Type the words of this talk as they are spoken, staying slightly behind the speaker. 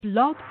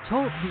Blog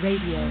Talk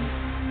Radio.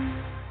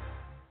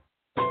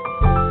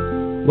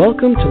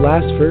 Welcome to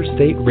Last First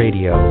Date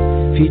Radio,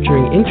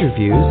 featuring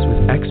interviews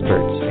with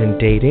experts in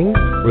dating,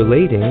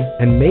 relating,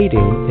 and mating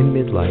in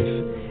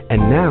midlife.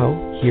 And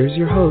now, here's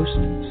your host,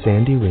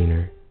 Sandy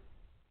Weiner.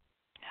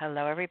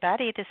 Hello,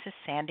 everybody. This is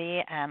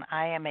Sandy, and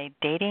I am a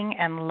dating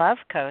and love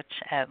coach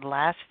at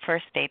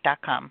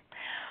lastfirstdate.com.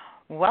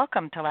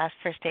 Welcome to Last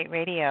First Date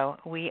Radio.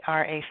 We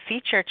are a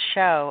featured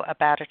show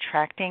about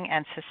attracting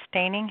and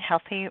sustaining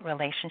healthy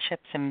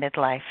relationships in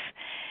midlife.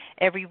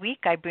 Every week,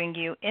 I bring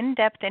you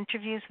in-depth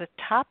interviews with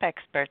top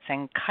experts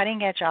and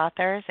cutting-edge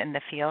authors in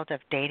the field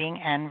of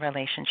dating and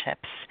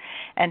relationships.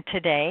 And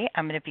today,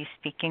 I'm going to be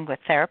speaking with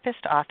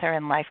therapist, author,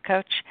 and life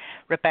coach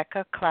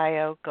Rebecca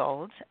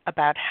Clayo-Gold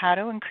about how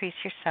to increase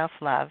your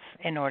self-love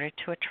in order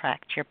to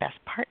attract your best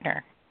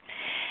partner.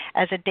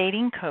 As a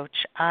dating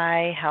coach,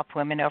 I help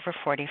women over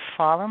 40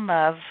 fall in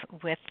love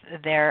with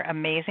their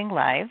amazing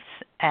lives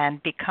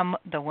and become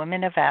the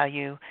women of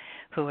value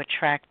who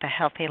attract the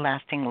healthy,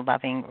 lasting,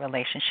 loving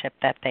relationship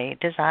that they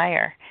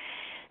desire.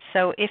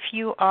 So if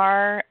you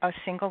are a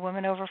single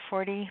woman over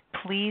 40,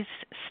 please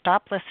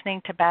stop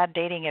listening to bad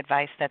dating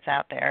advice that's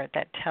out there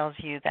that tells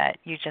you that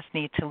you just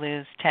need to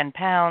lose 10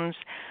 pounds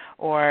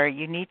or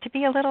you need to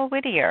be a little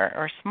wittier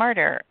or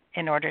smarter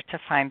in order to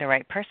find the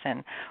right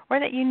person, or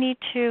that you need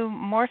to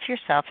morph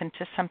yourself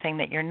into something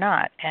that you're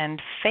not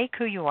and fake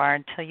who you are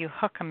until you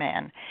hook a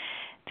man.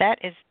 That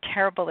is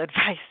terrible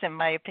advice in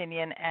my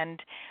opinion,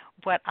 and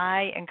what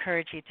I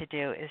encourage you to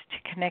do is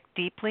to connect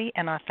deeply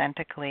and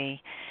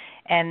authentically,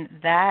 and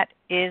that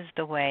is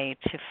the way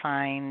to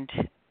find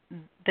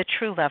the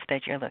true love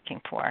that you're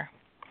looking for.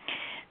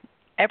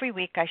 Every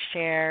week I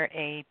share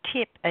a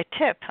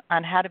tip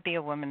on how to be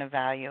a woman of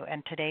value,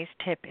 and today's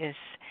tip is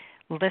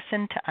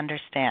listen to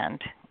understand.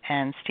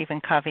 And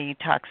Stephen Covey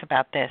talks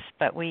about this,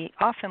 but we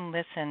often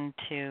listen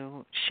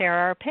to share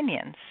our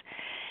opinions.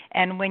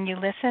 And when you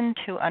listen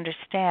to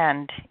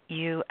understand,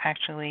 you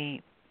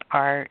actually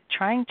are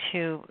trying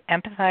to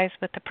empathize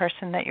with the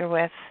person that you're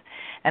with.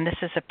 And this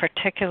is a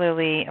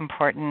particularly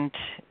important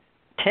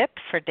tip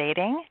for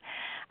dating.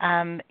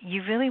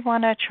 You really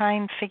want to try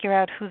and figure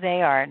out who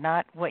they are,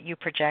 not what you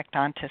project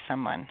onto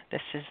someone.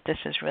 This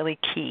is really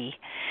key.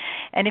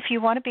 And if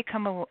you want to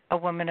become a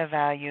woman of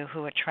value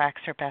who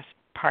attracts her best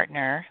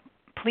partner,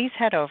 please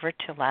head over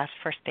to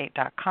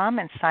lastfirstdate.com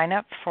and sign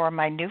up for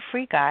my new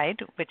free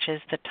guide, which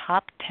is the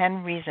top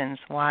 10 reasons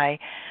why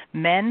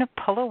men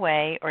pull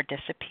away or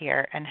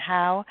disappear and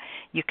how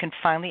you can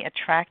finally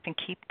attract and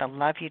keep the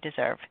love you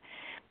deserve.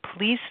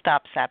 Please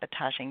stop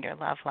sabotaging your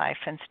love life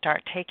and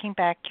start taking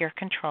back your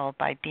control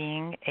by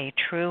being a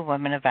true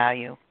woman of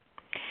value.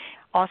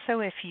 Also,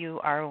 if you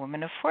are a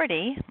woman of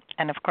 40,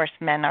 and of course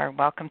men are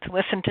welcome to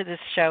listen to this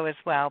show as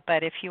well,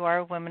 but if you are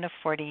a woman of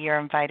 40, you're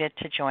invited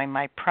to join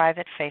my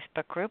private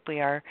Facebook group.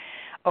 We are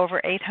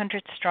over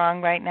 800 strong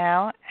right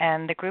now,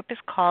 and the group is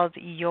called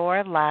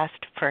Your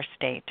Last First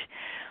Date.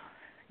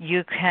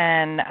 You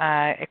can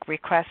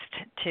request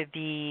to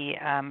be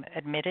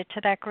admitted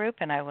to that group,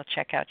 and I will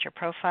check out your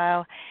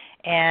profile.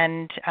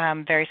 And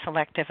I'm very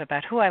selective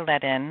about who I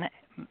let in,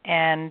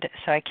 and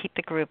so I keep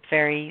the group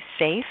very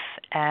safe,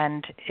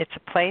 and it's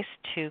a place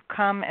to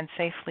come and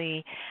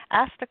safely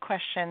ask the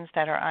questions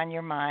that are on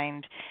your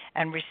mind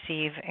and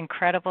receive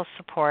incredible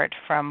support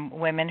from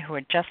women who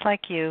are just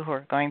like you, who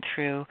are going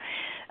through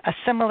a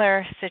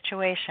similar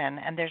situation,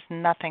 and there's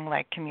nothing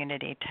like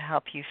community to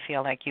help you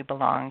feel like you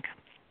belong.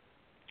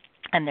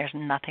 And there's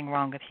nothing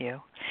wrong with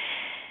you.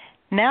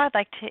 Now I'd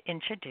like to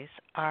introduce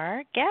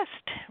our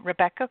guest.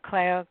 Rebecca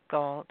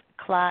Clayo-Gold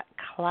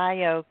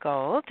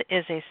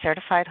is a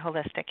certified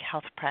holistic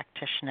health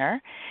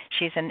practitioner.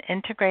 She's an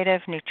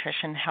integrative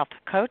nutrition health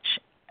coach,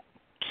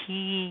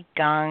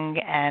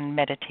 Qigong and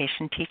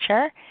meditation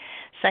teacher,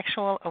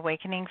 sexual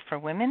awakening for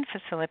women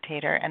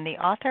facilitator, and the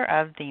author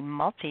of The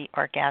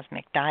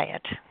Multi-Orgasmic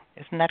Diet.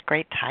 Isn't that a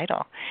great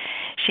title?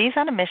 She's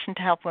on a mission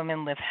to help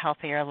women live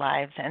healthier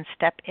lives and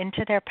step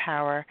into their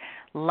power,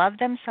 love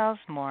themselves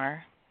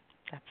more.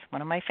 That's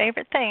one of my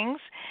favorite things.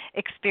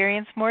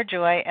 Experience more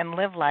joy and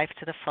live life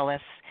to the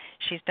fullest.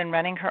 She's been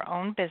running her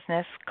own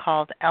business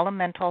called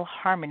Elemental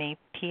Harmony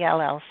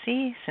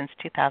PLLC since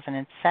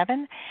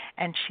 2007,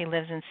 and she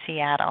lives in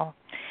Seattle.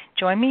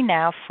 Join me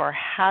now for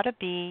How to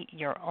Be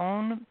Your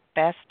Own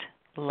Best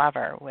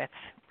Lover with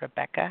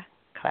Rebecca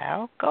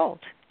Clayo-Gold.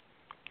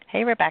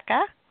 Hey,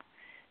 Rebecca.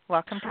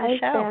 Welcome to the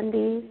show. Hi,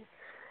 Sandy.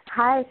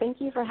 Hi, thank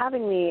you for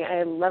having me.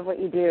 I love what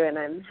you do, and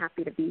I'm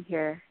happy to be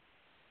here.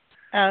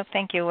 Oh,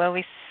 thank you. Well,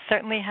 we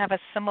certainly have a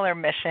similar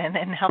mission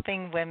in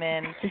helping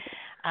women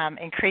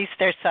increase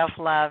their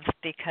self-love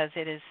because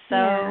it is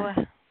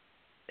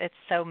it's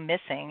so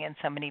missing in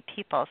so many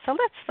people. So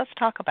let's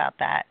talk about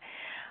that.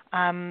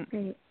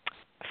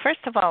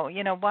 First of all,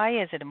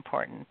 why is it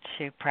important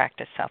to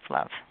practice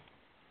self-love?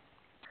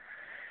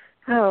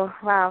 Oh,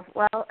 wow.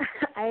 Well,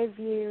 I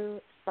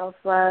view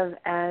self-love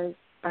as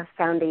a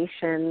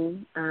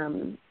foundation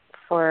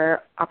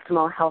for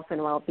optimal health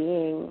and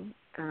well-being.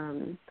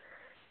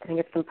 I think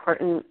it's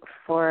important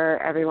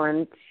for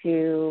everyone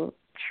to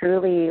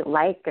truly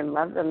like and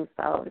love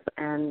themselves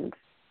and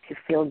to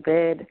feel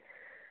good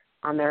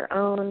on their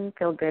own,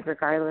 feel good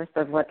regardless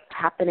of what's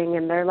happening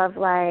in their love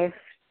life,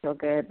 feel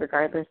good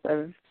regardless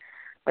of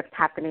what's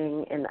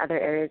happening in other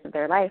areas of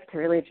their life, to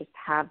really just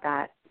have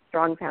that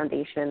strong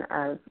foundation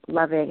of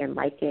loving and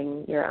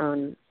liking your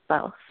own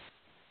self.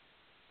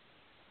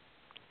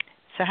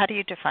 So how do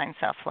you define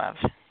self-love?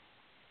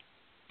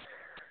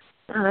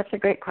 Oh, that's a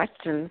great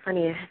question.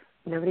 Funny,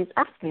 nobody's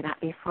asked me that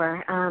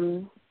before.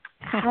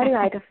 How do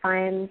I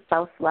define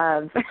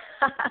self-love?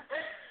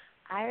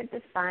 I would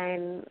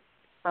define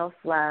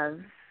self-love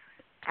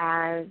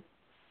as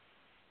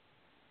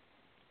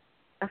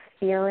a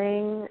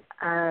feeling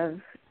of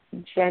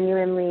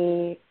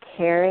genuinely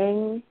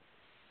caring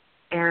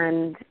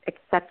and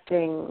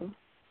accepting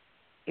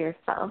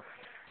yourself,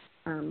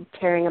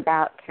 caring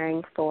about,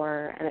 caring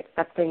for, and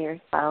accepting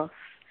yourself,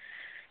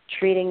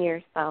 treating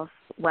yourself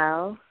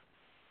well,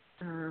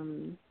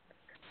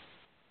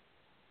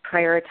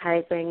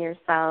 prioritizing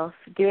yourself,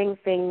 doing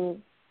things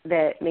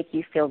that make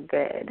you feel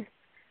good,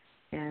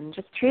 and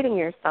just treating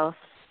yourself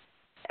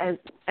as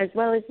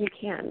well as you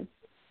can.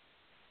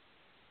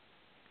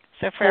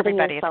 So for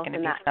everybody, it's going to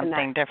be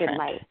something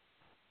different.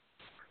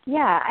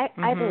 Yeah,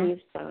 I believe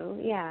so.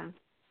 Yeah.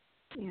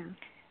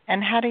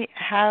 And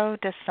how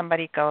does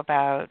somebody go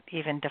about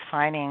even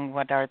defining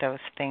what are those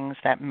things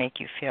that make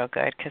you feel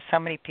good? Because so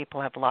many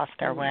people have lost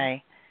their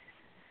way.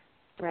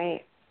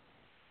 Right.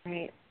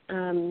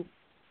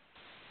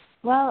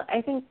 Well,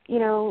 I think,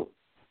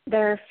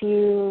 there are a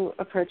few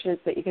approaches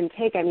that you can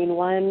take. I mean,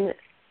 one,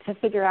 to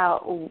figure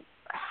out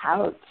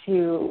how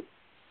to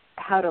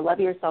love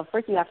yourself,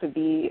 first you have to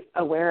be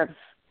aware of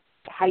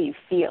how you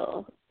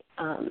feel.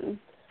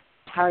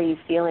 How are you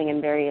feeling in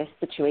various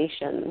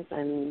situations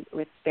and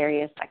with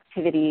various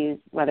activities,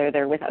 whether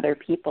they're with other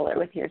people or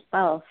with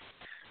yourself.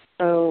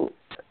 So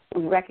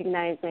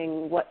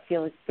recognizing what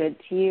feels good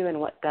to you and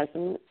what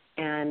doesn't,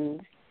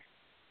 and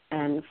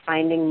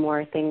finding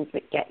more things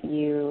that get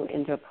you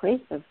into a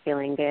place of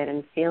feeling good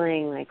and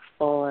feeling like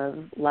full of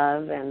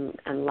love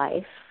and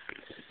life.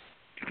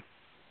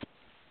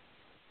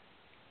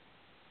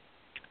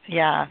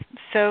 Yeah.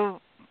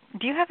 So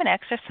do you have an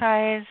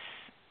exercise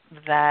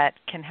that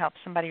can help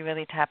somebody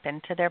really tap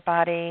into their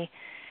body?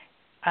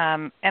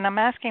 And I'm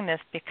asking this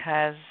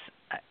because,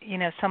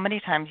 so many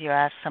times you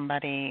ask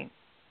somebody,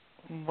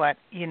 what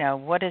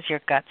does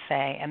your gut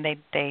say? And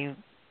they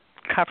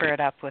cover it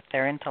up with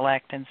their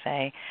intellect and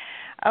say,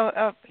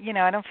 I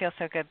don't feel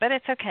so good, but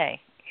it's okay,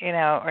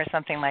 or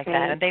something like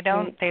that. And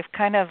they've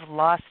kind of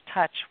lost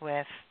touch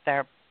with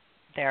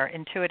their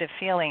intuitive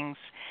feelings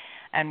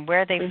and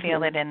where they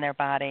feel it in their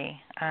body.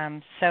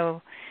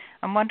 So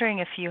I'm wondering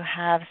if you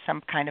have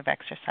some kind of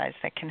exercise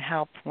that can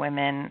help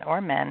women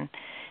or men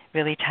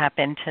really tap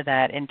into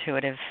that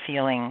intuitive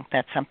feeling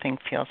that something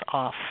feels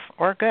off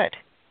or good.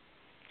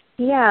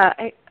 Yeah,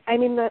 I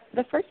mean,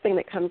 the first thing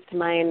that comes to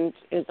mind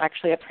is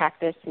actually a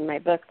practice in my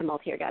book, The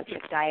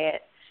Multi-Orgasmic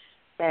Diet,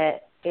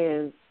 that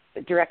is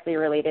directly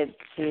related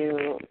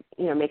to,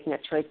 making a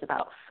choice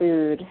about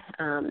food,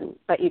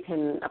 but you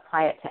can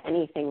apply it to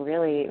anything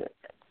really.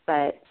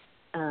 But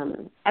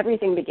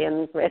everything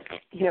begins with,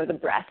 the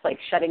breath, like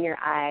shutting your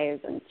eyes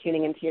and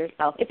tuning into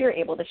yourself. If you're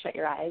able to shut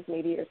your eyes,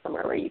 maybe you're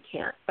somewhere where you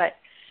can't, but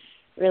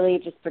really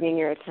just bringing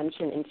your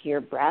attention into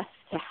your breath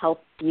to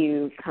help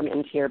you come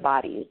into your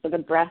body. So the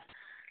breath,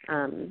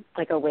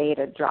 like a way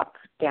to drop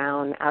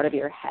down out of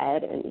your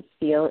head and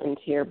feel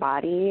into your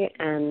body.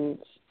 And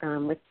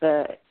with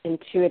the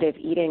intuitive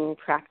eating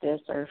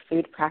practice or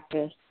food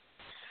practice,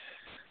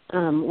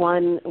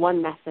 one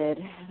method,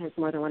 there's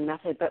more than one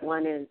method, but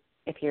one is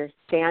if you're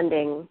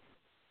standing,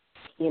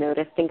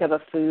 to think of a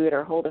food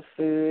or hold a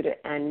food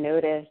and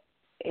notice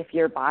if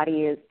your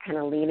body is kind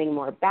of leaning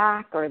more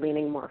back or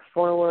leaning more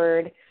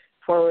forward.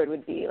 Forward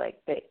would be like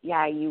that,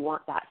 yeah, you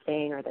want that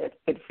thing, or that it's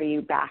good for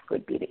you. Back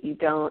would be that you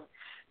don't.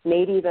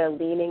 Maybe the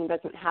leaning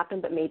doesn't happen,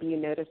 but maybe you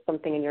notice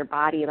something in your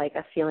body, like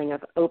a feeling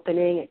of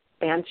opening,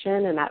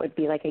 expansion, and that would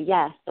be like a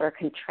yes, or a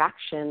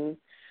contraction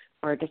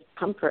or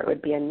discomfort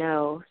would be a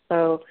no.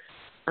 So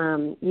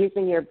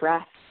using your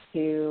breath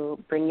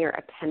to bring your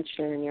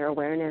attention and your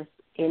awareness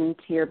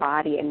into your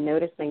body and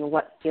noticing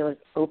what feels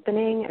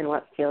opening and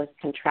what feels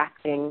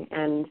contracting.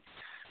 And,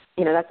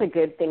 that's a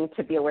good thing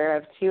to be aware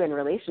of, too, in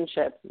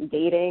relationships,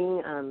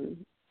 dating,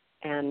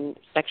 and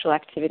sexual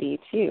activity,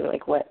 too.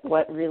 Like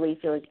what really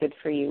feels good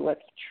for you,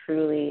 what's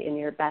truly in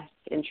your best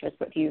interest,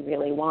 what do you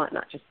really want,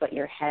 not just what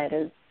your head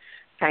is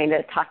trying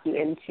to talk you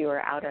into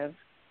or out of.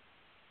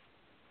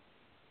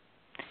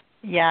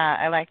 Yeah,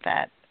 I like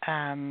that.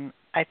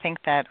 I think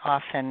that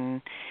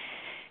often,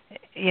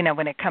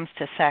 when it comes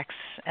to sex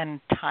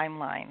and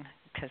timeline,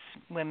 because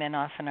women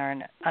often are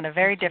on a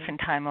very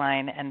different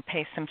timeline and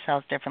pace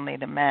themselves differently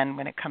than men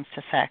when it comes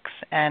to sex.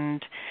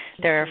 And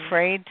they're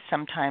afraid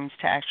sometimes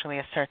to actually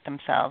assert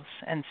themselves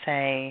and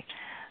say,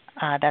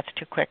 that's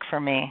too quick for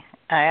me.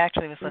 I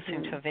actually was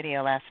listening to a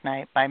video last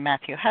night by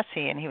Matthew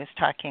Hussey, and he was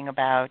talking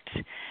about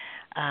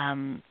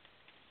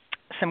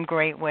some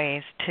great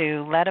ways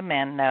to let a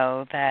man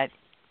know that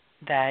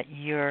that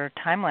your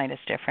timeline is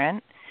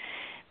different,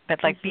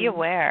 but like be Mm-hmm.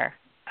 aware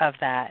of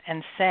that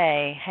and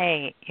say,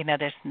 hey,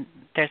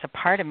 there's a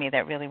part of me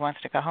that really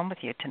wants to go home with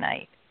you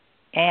tonight,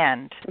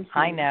 and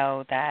I Mm-hmm.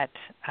 know that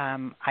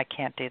I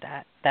can't do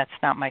that. That's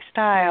not my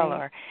style,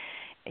 Right.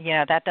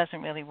 or that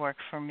doesn't really work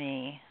for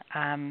me.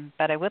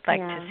 But I would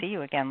like to Yeah. see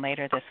you again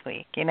later this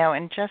week,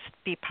 and just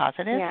be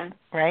positive, Yeah.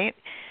 right?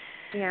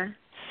 Yeah.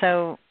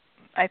 So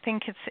I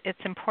think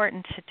it's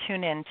important to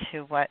tune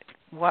into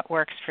what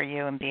works for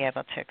you and be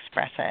able to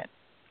express it.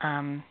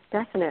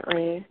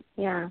 Definitely.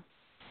 Yeah.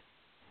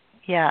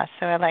 Yeah,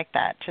 so I like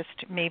that.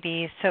 Just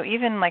maybe, so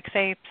even like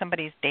say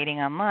somebody's dating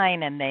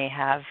online and they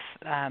have,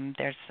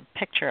 there's a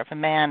picture of a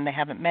man they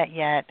haven't met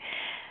yet,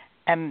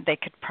 and they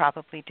could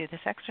probably do this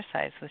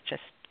exercise with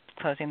just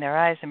closing their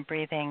eyes and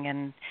breathing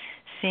and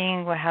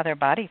seeing how their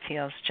body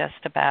feels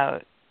just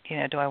about,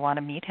 do I want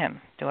to meet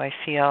him? Do I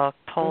feel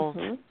pulled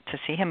Mhm. to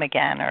see him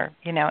again? Or,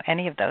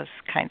 any of those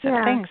kinds of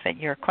Yeah. things that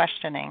you're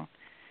questioning.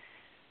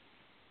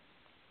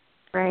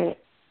 Right.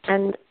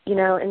 And,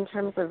 in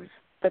terms of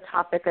the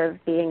topic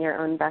of being your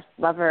own best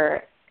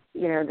lover,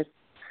 this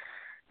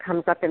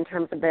comes up in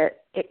terms of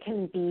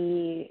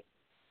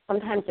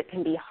sometimes it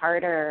can be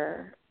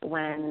harder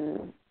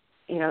when,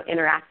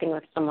 interacting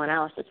with someone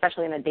else,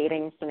 especially in a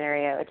dating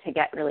scenario, to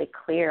get really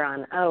clear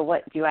on,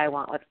 what do I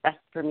want? What's best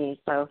for me?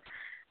 So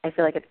I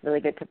feel like it's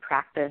really good to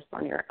practice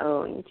on your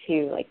own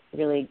too, like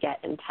really get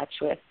in touch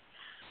with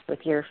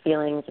your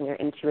feelings and your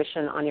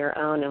intuition on your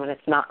own, and when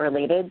it's not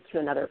related to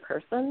another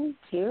person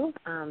too,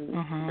 and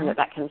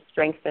that can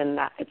strengthen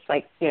that. It's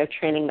like,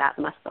 training that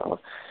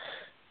muscle.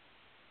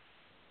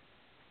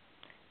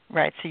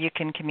 Right, so you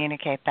can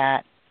communicate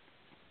that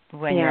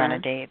when you're on a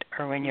date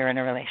or when you're in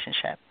a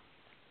relationship.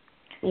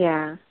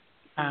 Yeah.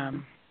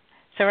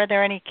 So are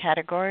there any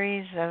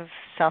categories of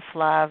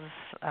self-love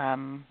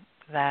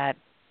that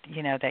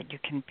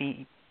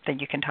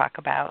you can talk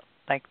about,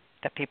 like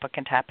that people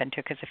can tap into,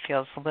 because it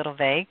feels a little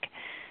vague?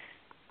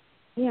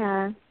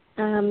 Yeah.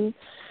 There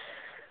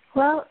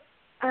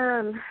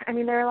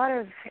are a lot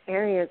of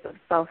areas of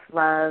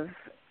self-love,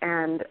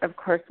 and of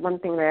course one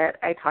thing that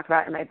I talk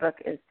about in my book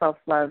is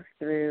self-love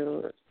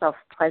through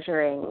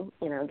self-pleasuring,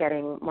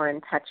 getting more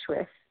in touch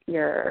with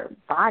your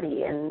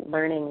body and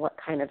learning what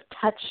kind of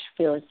touch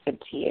feels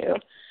good to you.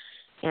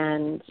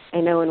 And I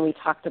know when we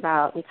talked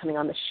about me coming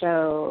on the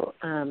show,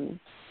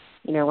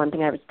 one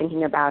thing I was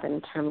thinking about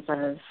in terms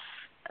of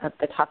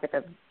the topic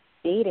of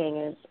dating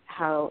is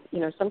how,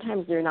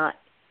 sometimes you're not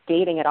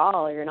dating at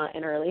all, or you're not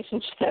in a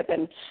relationship,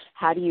 and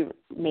how do you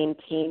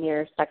maintain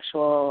your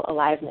sexual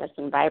aliveness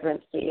and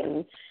vibrancy,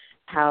 and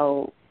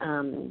how,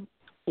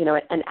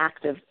 an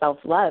act of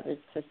self-love is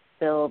to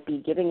still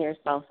be giving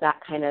yourself that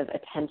kind of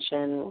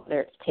attention,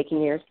 whether it's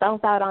taking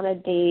yourself out on a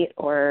date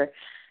or,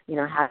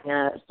 having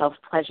a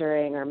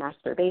self-pleasuring or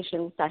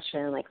masturbation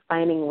session, like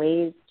finding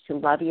ways to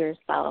love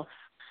yourself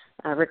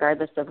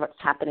regardless of what's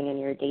happening in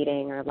your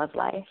dating or love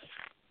life.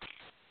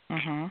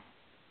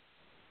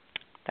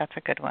 That's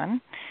a good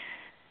one.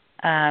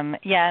 And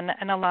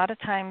a lot of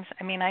times,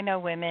 I know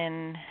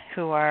women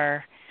who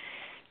are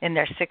in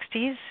their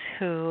 60s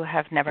who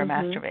have never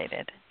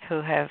masturbated,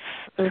 who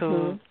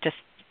just,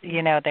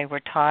 they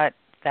were taught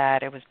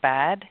that it was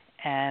bad,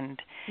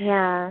 and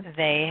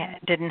they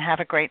didn't have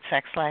a great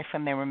sex life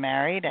when they were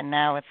married, and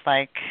now it's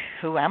like,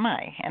 who am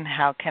I, and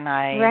how can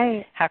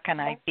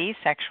I be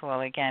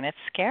sexual again? It's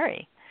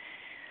scary.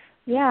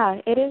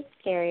 Yeah, it is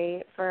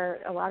scary for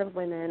a lot of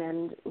women,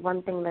 and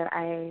one thing that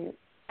I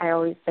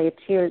always say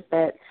too is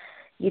that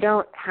you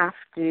don't have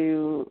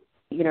to,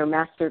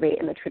 masturbate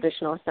in the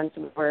traditional sense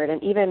of the word.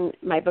 And even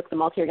my book, The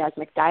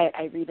Multi-Orgasmic Diet,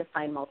 I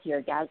redefine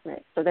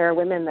multi-orgasmic. So there are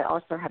women that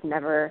also have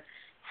never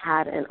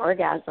had an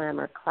orgasm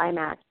or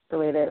climax the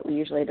way that we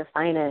usually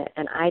define it.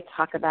 And I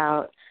talk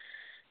about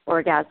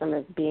orgasm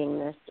as being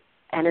this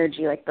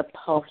energy, like the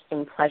pulse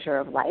and pleasure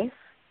of life.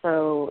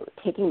 So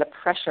taking the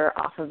pressure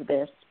off of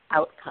this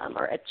outcome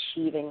or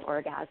achieving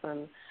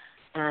orgasm.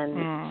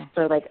 And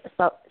so like a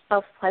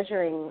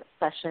self-pleasuring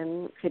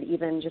session could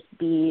even just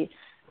be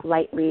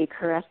lightly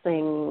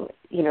caressing,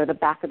 the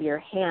back of your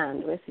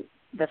hand with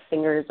the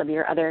fingers of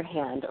your other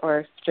hand,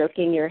 or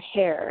stroking your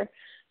hair.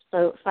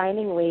 So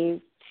finding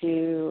ways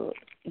to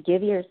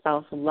give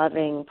yourself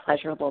loving,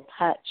 pleasurable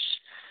touch,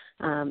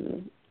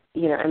 and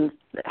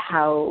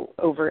how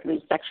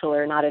overtly sexual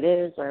or not it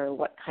is, or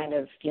what kind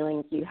of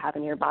feelings you have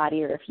in your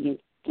body, or if you,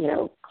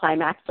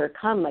 climax or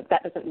come, like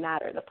that doesn't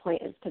matter. The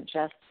point is to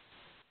just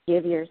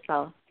give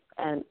yourself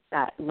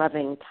that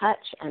loving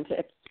touch, and to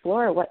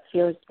explore what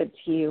feels good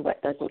to you,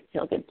 what doesn't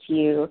feel good to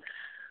you,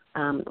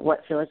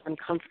 what feels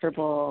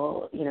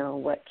uncomfortable,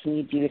 what can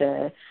you do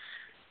to,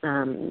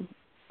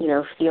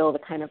 feel the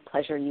kind of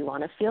pleasure you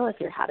want to feel if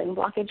you're having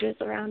blockages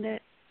around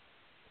it.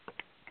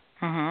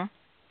 Yeah.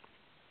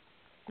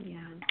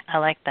 I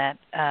like that.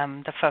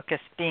 The focus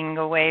being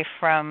away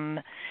from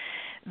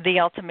the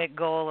ultimate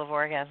goal of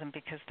orgasm,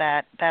 because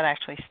that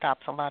actually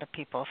stops a lot of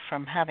people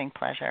from having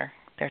pleasure.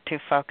 They're too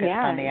focused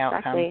on the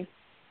outcome.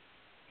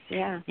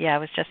 Yeah. Yeah, I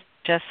was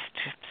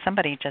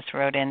somebody just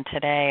wrote in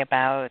today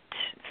about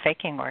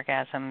faking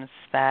orgasms,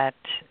 that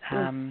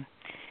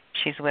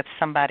she's with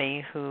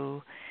somebody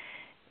who,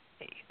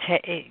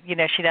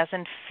 she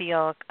doesn't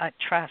feel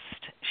trust.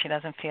 She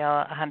doesn't feel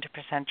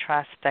 100%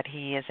 trust that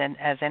he is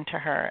as into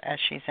her as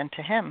she's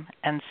into him.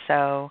 And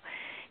so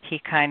he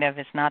kind of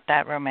is not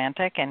that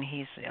romantic, and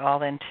he's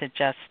all into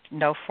just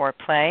no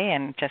foreplay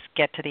and just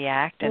get to the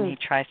act, and he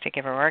tries to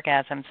give her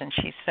orgasms, and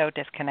she's so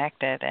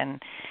disconnected.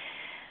 And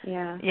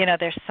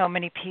there's so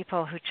many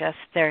people who just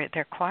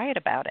they're quiet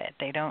about it.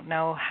 They don't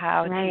know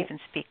how to even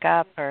speak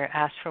up or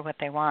ask for what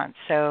they want.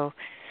 So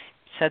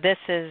this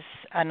is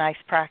a nice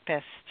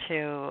practice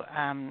to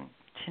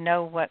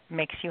know what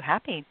makes you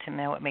happy, to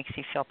know what makes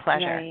you feel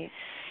pleasure.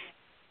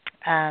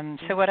 Right.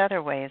 So what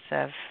other ways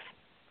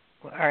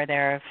are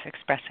there of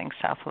expressing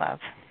self-love?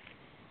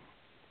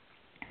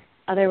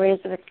 Other ways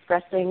of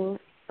expressing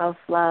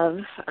self-love.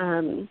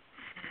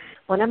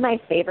 One of my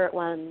favorite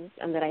ones,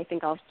 and that I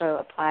think also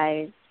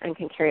applies and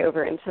can carry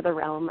over into the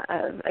realm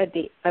of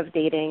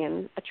dating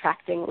and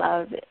attracting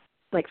love,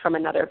 like from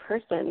another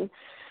person,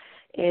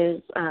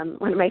 is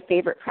one of my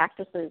favorite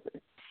practices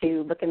is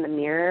to look in the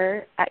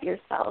mirror at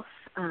yourself,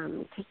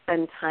 to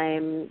spend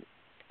time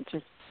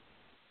just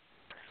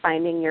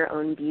finding your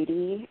own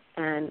beauty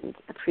and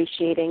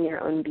appreciating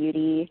your own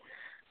beauty,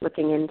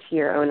 looking into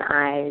your own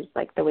eyes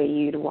like the way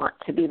you'd want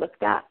to be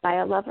looked at by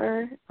a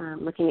lover,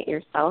 looking at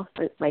yourself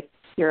like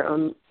your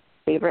own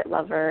favorite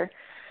lover.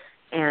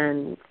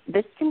 And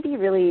this can be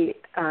really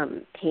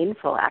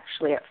painful,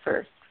 actually, at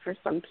first for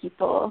some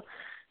people.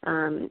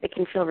 It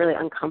can feel really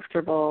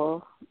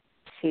uncomfortable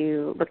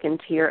to look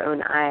into your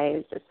own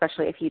eyes,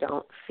 especially if you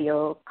don't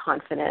feel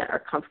confident or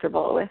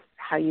comfortable with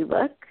how you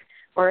look,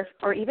 or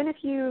even if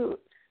you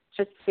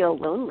just feel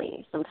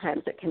lonely.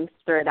 Sometimes it can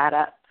stir that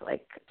up,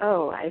 like,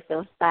 oh, I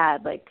feel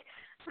sad, like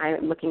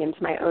I'm looking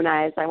into my own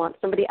eyes. I want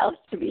somebody else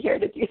to be here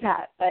to do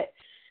that. But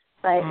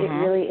it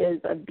really is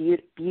a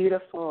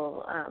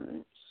beautiful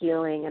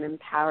healing and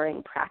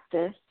empowering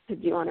practice to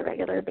do on a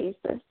regular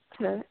basis,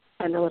 to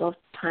spend a little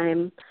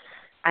time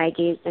eye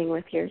gazing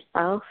with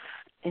yourself,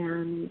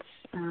 and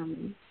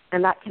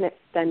that can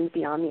extend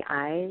beyond the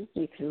eyes.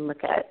 You can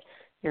look at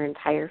your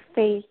entire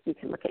face. You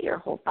can look at your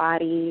whole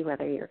body,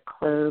 whether you're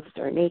clothed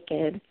or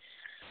naked.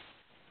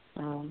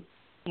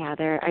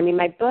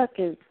 My book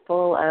is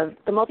full of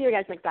the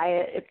Multi-Orgasmic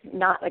Diet. It's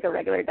not like a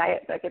regular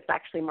diet book. It's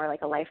actually more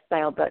like a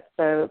lifestyle book.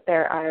 So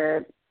there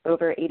are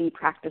over 80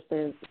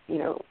 practices,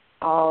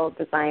 all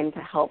designed to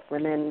help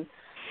women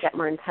get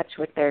more in touch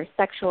with their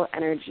sexual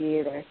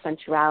energy, their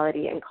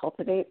sensuality, and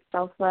cultivate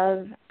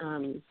self-love.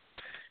 And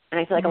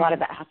I feel like a lot of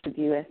that has to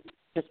do with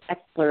just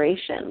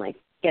exploration, like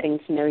getting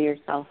to know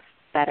yourself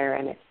better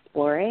and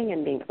exploring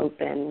and being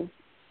open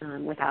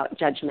without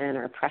judgment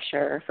or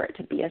pressure for it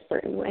to be a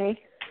certain way.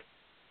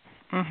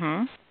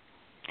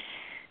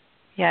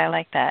 Yeah, I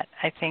like that.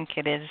 I think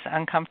it is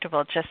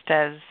uncomfortable, just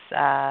as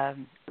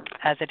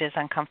it is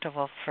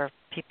uncomfortable for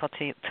people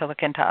to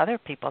look into other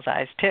people's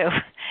eyes too.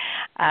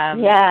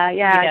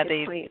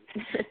 Good point.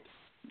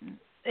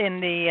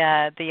 In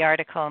the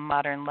article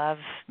Modern Love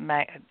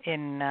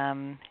in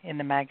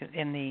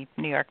the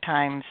New York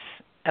Times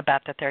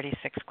about the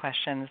 36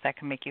 questions that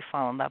can make you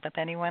fall in love with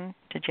anyone.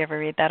 Did you ever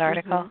read that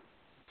article?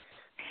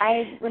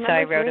 I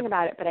remember hearing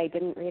about it, but I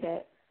didn't read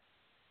it.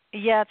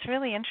 Yeah, it's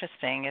really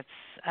interesting.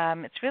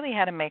 It's really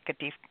how to make a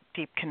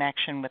deep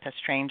connection with a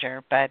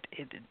stranger, but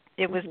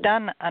it was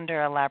done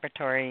under a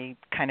laboratory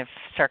kind of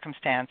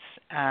circumstance,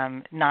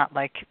 not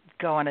like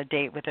go on a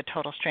date with a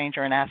total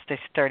stranger and ask these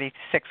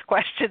 36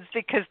 questions,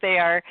 because they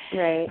are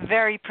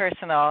very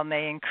personal and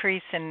they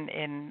increase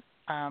in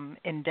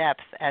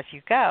depth as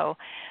you go.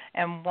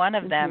 And one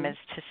of them is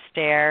to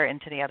stare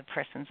into the other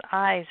person's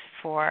eyes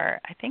for,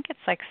 I think it's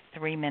like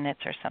 3 minutes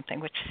or something,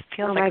 which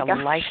feels like a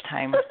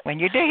lifetime when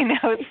you're doing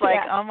it. It's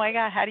like, oh my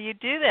God, how do you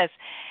do this?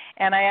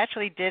 And I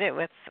actually did it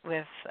with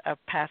a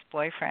past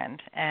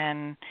boyfriend,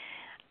 and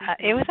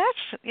it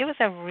was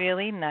a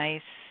really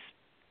nice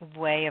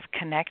way of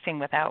connecting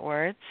without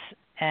words,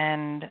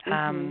 and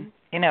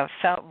it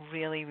felt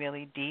really,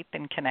 really deep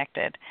and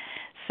connected.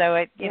 So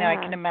I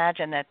can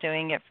imagine that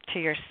doing it to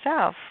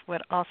yourself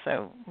would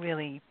also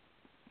really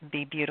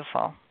be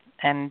beautiful,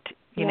 and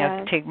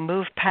to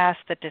move past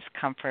the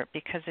discomfort,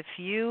 because if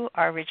you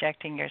are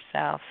rejecting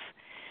yourself,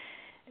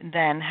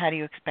 then how do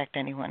you expect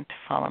anyone to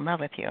fall in love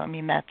with you? I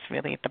mean, that's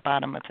really at the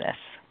bottom of this.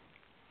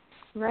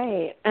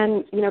 Right.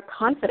 And,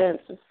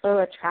 confidence is so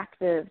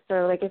attractive.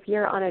 So, like, if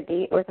you're on a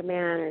date with a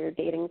man or you're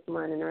dating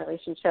someone in a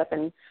relationship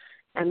and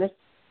this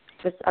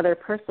other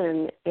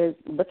person is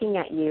looking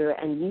at you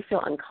and you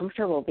feel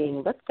uncomfortable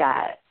being looked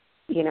at,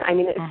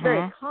 it's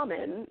very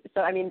common.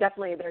 So,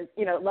 definitely there's,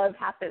 love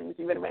happens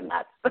even when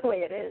that's the way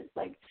it is.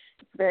 Like,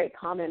 it's very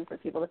common for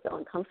people to feel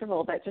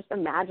uncomfortable. But just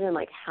imagine,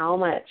 like, how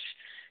much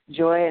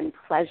joy and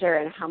pleasure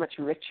and how much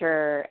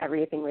richer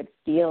everything would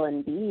feel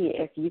and be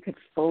if you could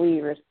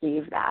fully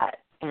receive that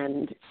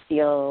and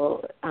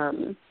feel,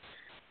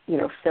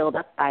 filled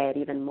up by it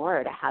even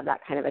more, to have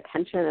that kind of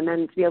attention, and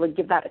then to be able to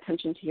give that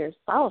attention to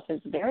yourself is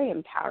very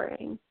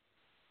empowering.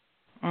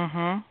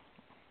 Mhm.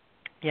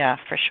 Yeah,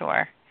 for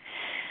sure.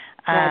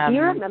 Do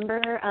you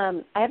remember,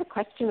 I have a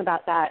question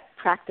about that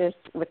practice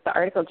with the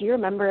article. Do you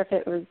remember if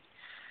it was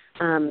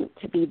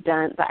to be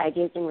done, the eye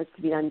gazing was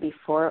to be done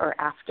before or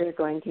after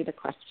going through the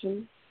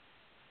questions?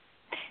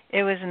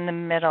 It was in the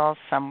middle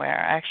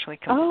somewhere. I actually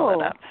can pull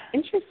it up.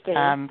 Interesting.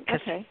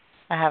 Okay.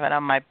 I have it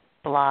on my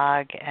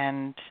blog.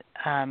 And,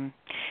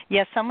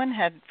 someone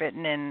had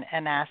written in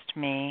and asked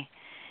me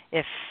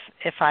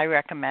if I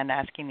recommend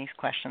asking these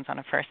questions on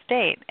a first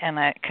date, and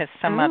because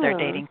some other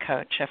dating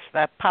coach,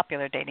 a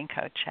popular dating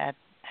coach, had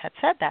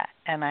said that,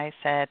 and I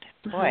said,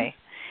 boy,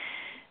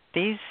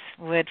 these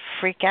would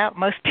freak out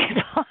most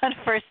people on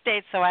a first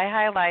date. So I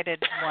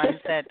highlighted ones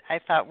that I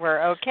thought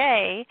were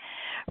okay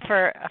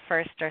for a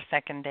first or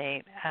second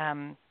date.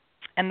 And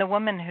the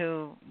woman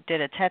who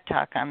did a TED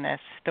Talk on this,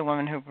 the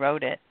woman who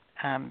wrote it,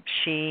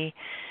 she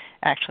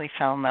actually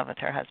fell in love with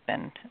her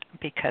husband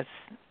because,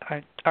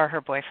 or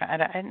her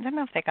boyfriend. I don't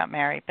know if they got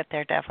married, but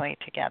they're definitely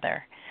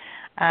together.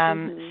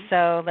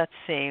 So let's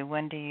see.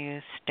 When do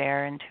you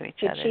stare into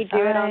each other's eyes? Did she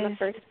do it on the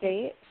first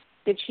date?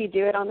 Did she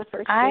do it on the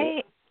first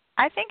date?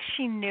 I think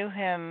she knew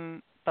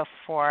him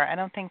before. I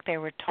don't think they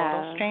were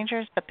total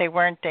strangers, but they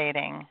weren't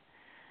dating.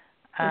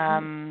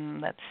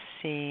 Let's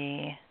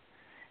see.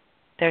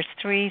 There's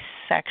 3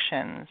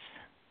 sections.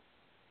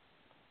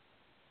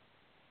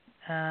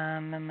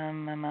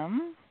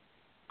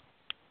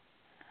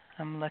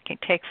 I'm looking.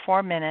 Take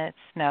 4 minutes.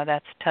 No,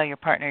 that's tell your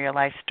partner your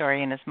life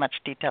story in as much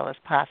detail as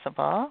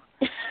possible.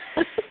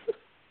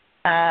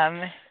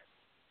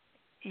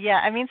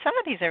 Some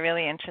of these are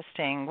really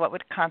interesting. What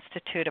would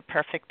constitute a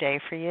perfect day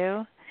for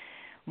you?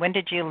 When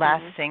did you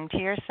last sing to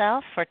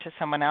yourself or to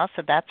someone else?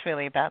 So that's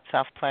really about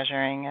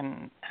self-pleasuring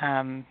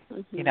and,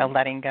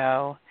 letting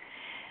go.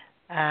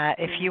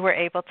 If you were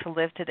able to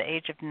live to the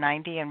age of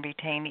 90 and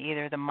retain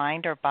either the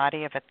mind or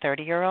body of a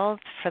 30-year-old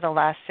for the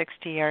last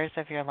 60 years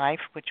of your life,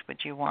 which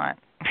would you want?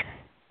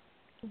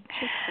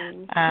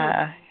 Interesting.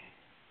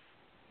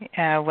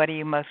 What are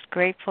you most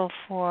grateful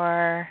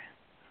for?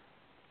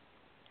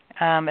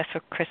 If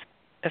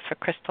a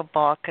crystal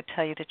ball could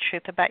tell you the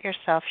truth about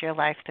yourself, your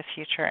life, the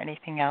future,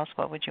 anything else,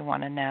 what would you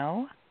want to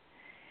know?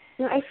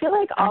 I feel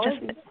like all of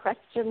these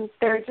questions,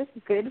 they're just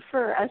good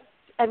for us.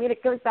 I mean,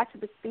 it goes back to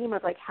this theme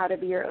of, like, how to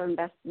be your own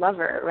best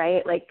lover,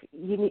 right? Like,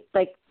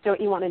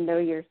 don't you want to know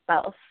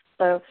yourself?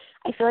 So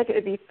I feel like it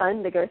would be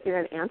fun to go through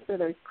and answer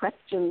those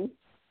questions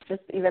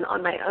just even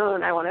on my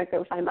own. I want to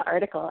go find the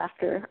article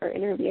after our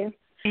interview.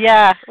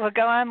 Yeah, well,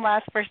 go on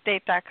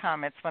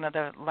lastfirstdate.com. It's one of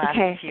the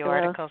last few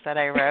articles that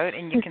I wrote,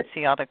 and you can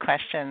see all the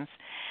questions.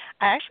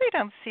 I actually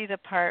don't see the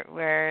part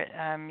where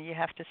you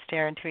have to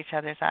stare into each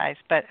other's eyes,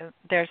 but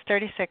there's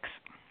 36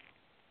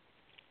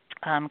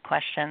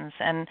 questions.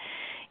 And,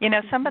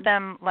 some of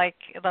them, like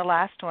the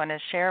last one, is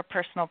share a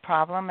personal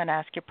problem and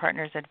ask your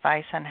partner's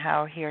advice on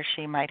how he or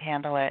she might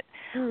handle it.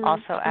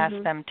 Also ask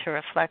them to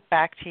reflect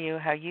back to you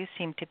how you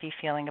seem to be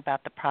feeling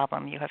about the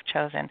problem you have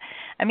chosen.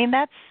 I mean,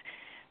 that's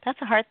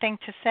a hard thing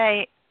to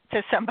say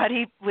to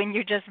somebody when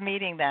you're just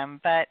meeting them,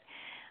 but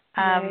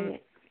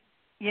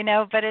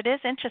but it is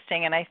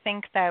interesting, and I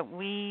think that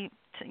we,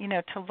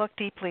 to look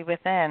deeply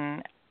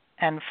within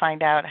and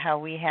find out how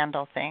we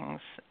handle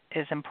things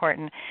is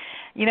important.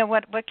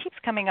 What keeps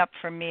coming up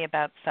for me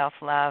about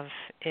self-love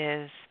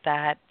is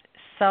that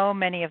so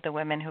many of the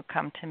women who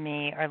come to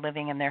me are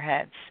living in their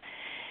heads,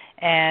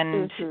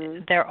 and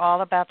they're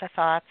all about the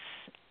thoughts.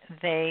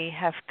 They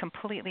have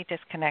completely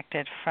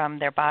disconnected from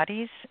their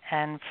bodies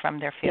and from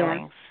their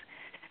feelings.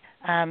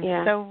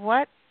 So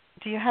what,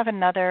 do you have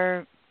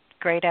another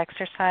great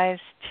exercise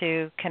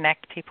to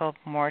connect people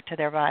more to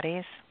their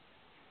bodies?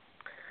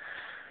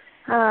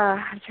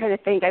 I'm trying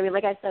to think. I mean,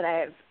 like I said,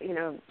 I have,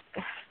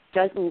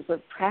 dozens of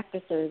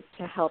practices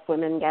to help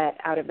women get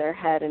out of their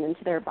head and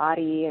into their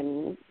body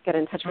and get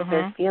in touch with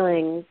their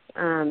feelings.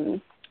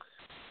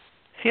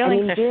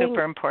 Feelings are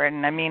super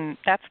important. I mean,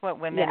 that's what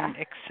women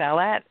excel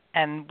at,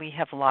 and we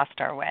have lost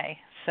our way.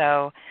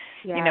 So,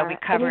 we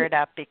cover it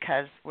up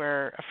because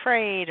we're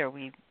afraid, or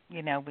we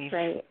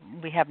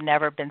have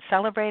never been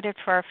celebrated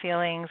for our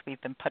feelings.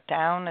 We've been put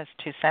down as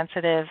too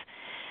sensitive.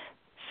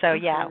 So,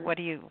 what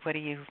do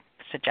you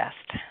suggest?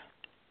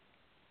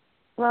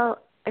 Well,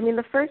 I mean,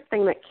 the first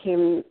thing that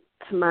came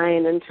to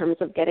mind in terms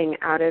of getting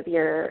out of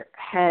your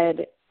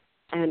head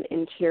and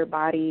into your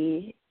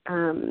body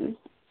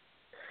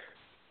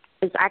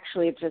is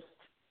actually just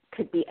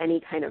could be any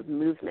kind of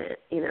movement,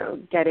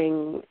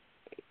 getting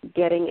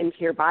into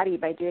your body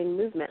by doing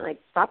movement. Like,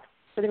 stop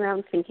sitting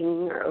around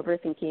thinking or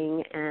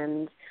overthinking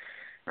and,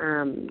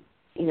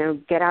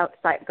 get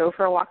outside, go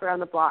for a walk around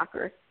the block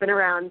or spin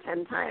around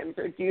 10 times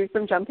or do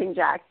some jumping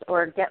jacks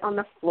or get on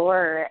the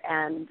floor.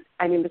 And,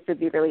 I mean, this would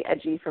be really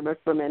edgy for most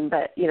women,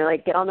 but,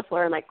 get on the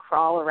floor and,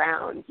 crawl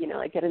around,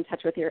 get in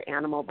touch with your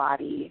animal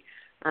body.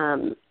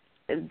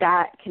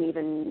 That can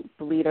even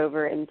bleed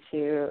over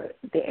into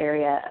the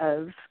area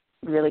of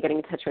really getting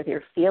in touch with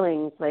your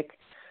feelings. Like,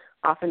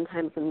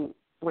 oftentimes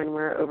when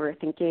we're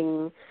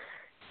overthinking,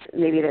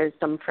 maybe there's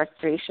some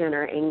frustration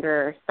or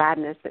anger or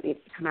sadness that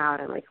needs to come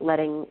out, and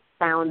letting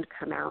sound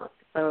come out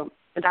So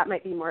that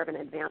might be more of an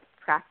advanced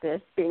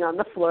practice, being on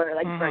the floor,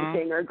 like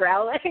grunting or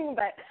growling,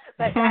 but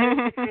that is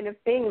the kind of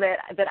thing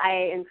that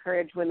I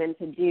encourage women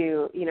to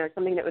do. You know,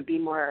 something that would be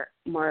more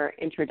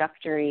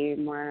introductory,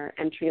 more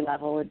entry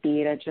level would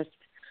be to just,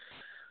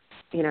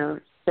 you know,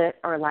 sit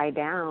or lie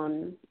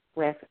down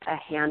with a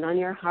hand on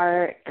your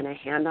heart and a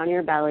hand on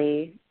your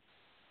belly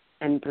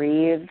and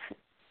breathe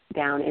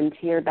down into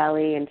your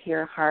belly, into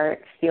your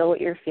heart, feel what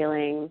you're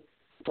feeling,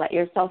 let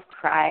yourself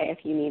cry if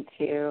you need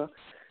to,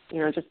 you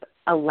know, just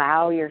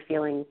allow your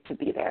feelings to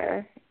be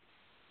there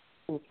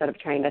instead of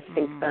trying to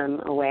think them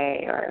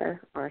away or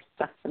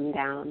stuff them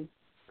down.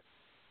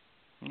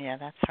 Yeah,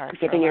 that's hard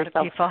Giving for a lot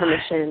yourself of people.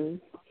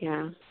 Permission.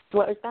 Yeah.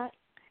 What was that?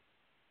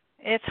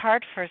 It's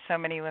hard for so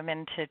many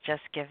women to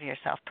just give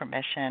yourself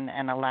permission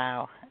and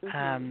allow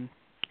and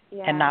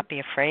not be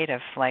afraid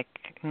of, like,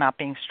 not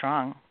being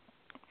strong,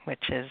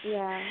 which is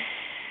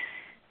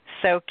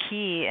so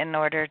key in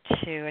order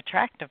to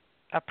attract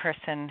a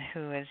person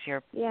who is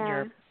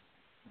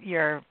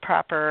your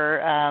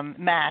proper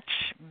match,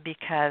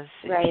 because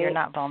if you're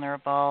not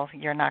vulnerable,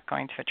 you're not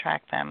going to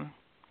attract them.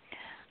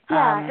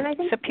 Yeah, and I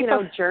think, you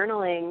know,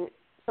 journaling,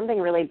 something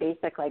really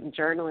basic like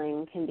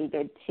journaling can be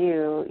good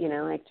too, you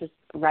know, like just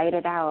write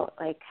it out,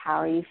 like how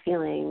are you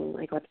feeling,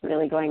 like what's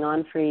really going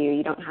on for you.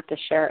 You don't have to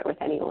share it with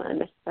anyone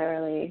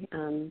necessarily,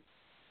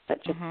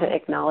 but just to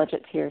acknowledge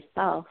it to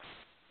yourself.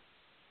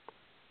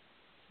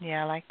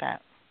 Yeah, I like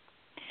that.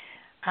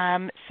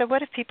 So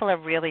what if people are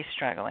really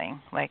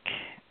struggling? Like,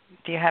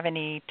 do you have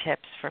any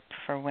tips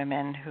for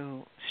women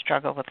who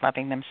struggle with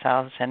loving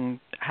themselves and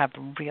have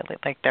really,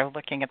 like, they're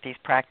looking at these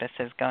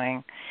practices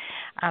going,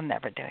 I'm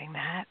never doing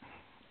that?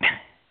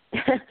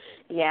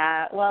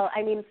 Yeah, well,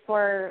 I mean,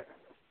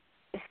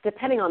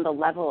 depending on the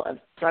level of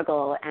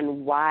struggle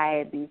and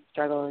why these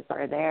struggles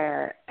are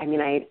there, I mean,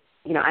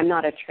 I'm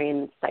not a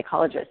trained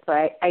psychologist, so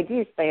I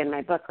do say in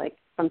my book, like,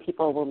 some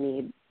people will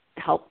need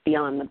help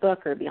beyond the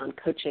book or beyond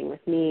coaching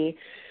with me,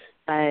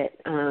 but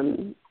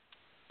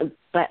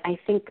I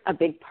think a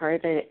big part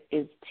of it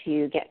is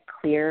to get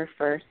clear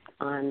first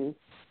on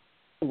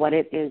what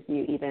it is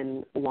you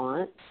even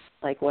want,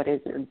 like what is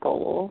your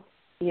goal,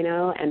 you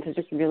know, and to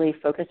just really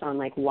focus on,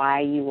 like,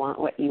 why you want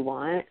what you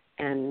want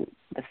and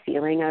the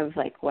feeling of,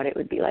 like, what it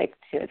would be like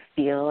to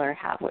feel or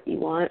have what you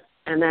want.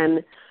 And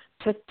then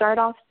to start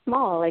off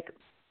small, like,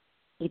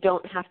 you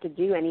don't have to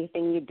do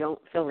anything you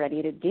don't feel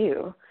ready to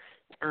do.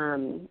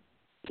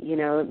 You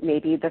know,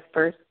 maybe the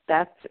first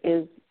step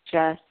is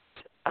just,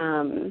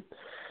 like,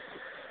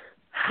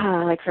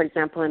 for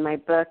example, in my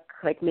book,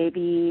 like,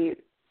 maybe,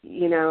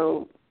 you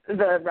know,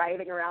 the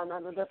writhing around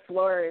on the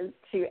floor is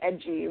too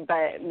edgy,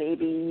 but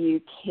maybe you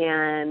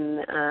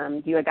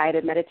can do a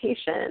guided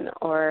meditation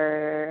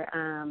or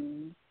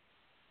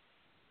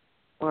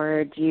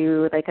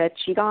do, like, a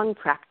Qigong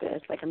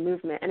practice, like a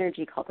movement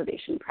energy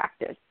cultivation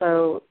practice.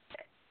 So,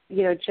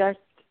 you know, just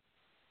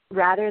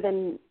rather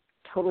than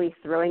totally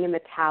throwing in the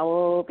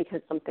towel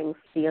because something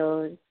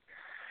feels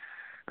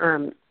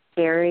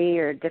scary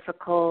or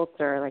difficult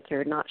or like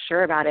you're not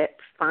sure about it,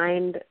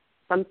 find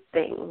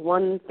something,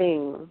 one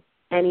thing,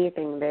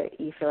 anything that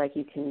you feel like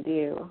you can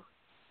do.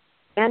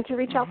 And to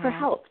reach out for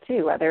help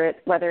too, whether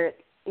it's,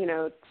 you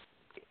know,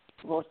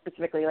 well,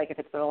 specifically, like if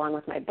it's along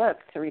with my book,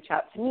 to reach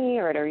out to me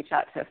or to reach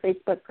out to a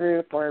Facebook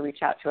group or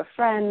reach out to a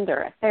friend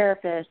or a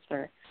therapist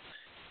or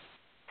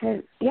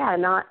to,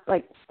 not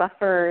like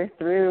suffer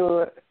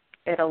through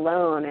it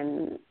alone,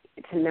 and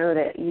to know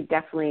that you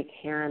definitely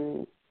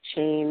can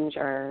change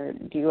or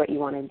do what you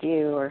want to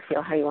do or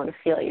feel how you want to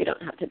feel. You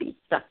don't have to be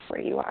stuck where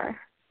you are.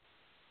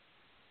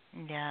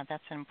 Yeah,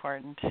 that's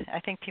important. I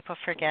think people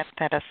forget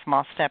that a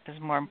small step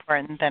is more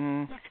important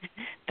than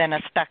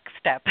a stuck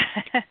step.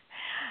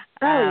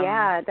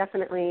 Yeah,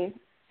 definitely.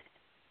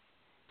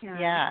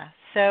 Yeah.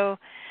 So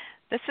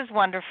this is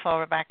wonderful,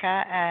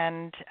 Rebecca,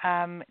 and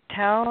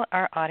tell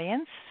our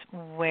audience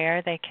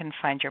where they can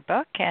find your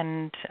book,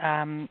 and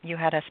you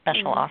had a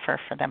special offer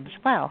for them as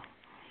well.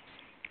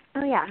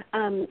 Oh, yeah.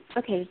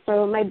 Okay,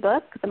 so my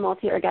book, The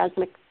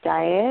Multi-Orgasmic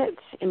Diet,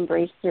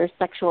 Embrace Your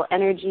Sexual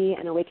Energy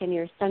and Awaken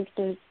Your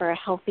Senses for a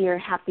Healthier,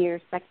 Happier,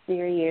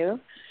 Sexier You,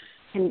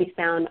 can be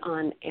found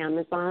on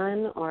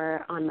Amazon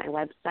or on my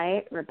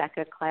website,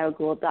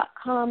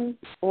 RebeccaClyoGould.com,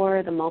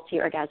 or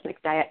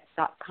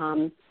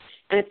themultiorgasmicdiet.com.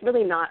 And it's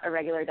really not a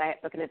regular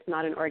diet book, and it's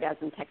not an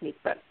orgasm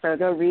technique book. So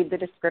go read the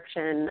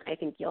description. I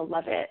think you'll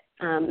love it.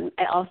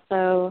 I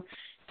also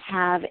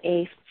have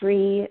a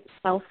free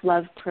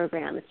self-love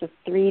program. It's a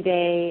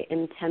 3-day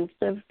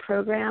intensive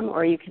program,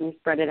 or you can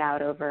spread it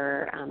out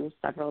over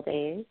several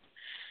days.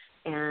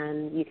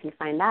 And you can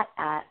find that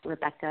at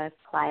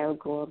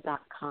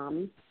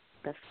RebeccaClyoGould.com,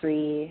 the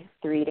free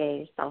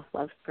 3-day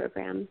self-love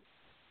program.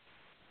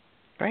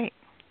 Great.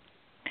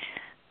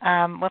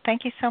 Well,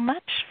 thank you so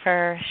much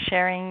for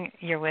sharing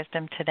your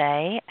wisdom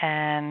today,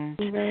 and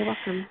you're very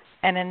welcome.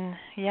 And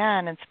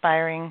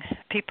inspiring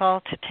people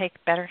to take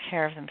better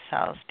care of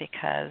themselves,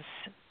 because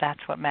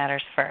that's what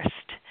matters first.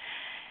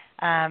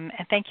 And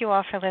thank you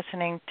all for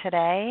listening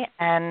today,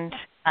 and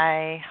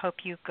I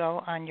hope you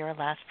go on your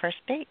last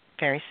first date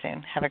very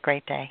soon. Have a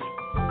great day.